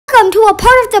Welcome to a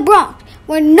part of the Bronx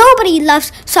where nobody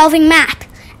loves solving math.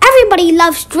 Everybody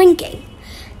loves drinking.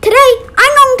 Today,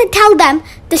 I'm going to tell them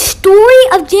the story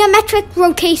of geometric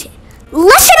rotation.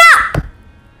 Listen up!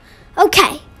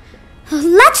 Okay,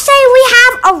 let's say we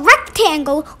have a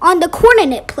rectangle on the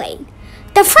coordinate plane.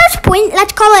 The first point,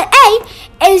 let's call it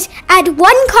A, is at 1,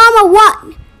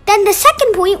 1. Then the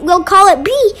second point, we'll call it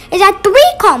B, is at 3,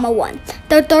 1.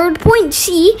 The third point,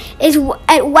 C, is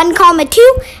at 1,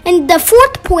 2. And the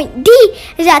fourth point, D,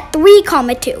 is at 3,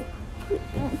 2.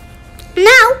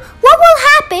 Now, what will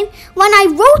happen when I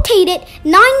rotate it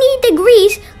 90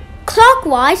 degrees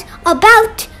clockwise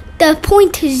about the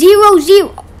point 0,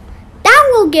 0?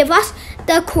 That will give us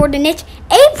the coordinates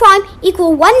A prime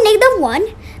equal 1,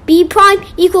 -1, B prime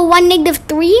equal 1,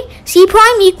 -3, C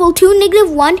prime equal 2,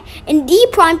 -1, and D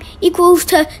prime equals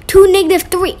to 2,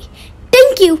 -3.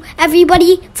 Thank you,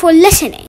 everybody, for listening.